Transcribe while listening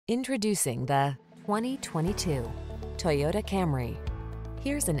Introducing the 2022 Toyota Camry.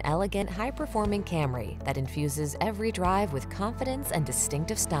 Here's an elegant, high-performing Camry that infuses every drive with confidence and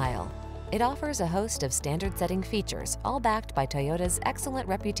distinctive style. It offers a host of standard-setting features, all backed by Toyota's excellent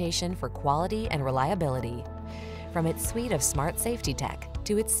reputation for quality and reliability. From its suite of smart safety tech,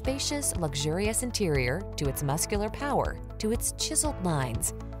 to its spacious, luxurious interior, to its muscular power, to its chiseled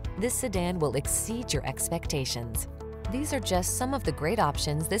lines, this sedan will exceed your expectations. These are just some of the great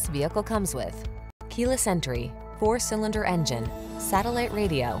options this vehicle comes with: keyless entry, 4-cylinder engine, satellite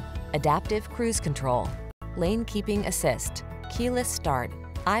radio, adaptive cruise control, lane keeping assist, keyless start,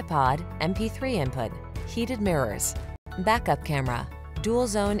 iPod, MP3 input, heated mirrors, backup camera, dual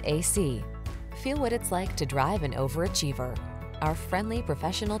zone AC. Feel what it's like to drive an overachiever. Our friendly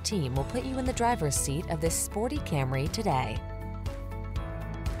professional team will put you in the driver's seat of this sporty Camry today.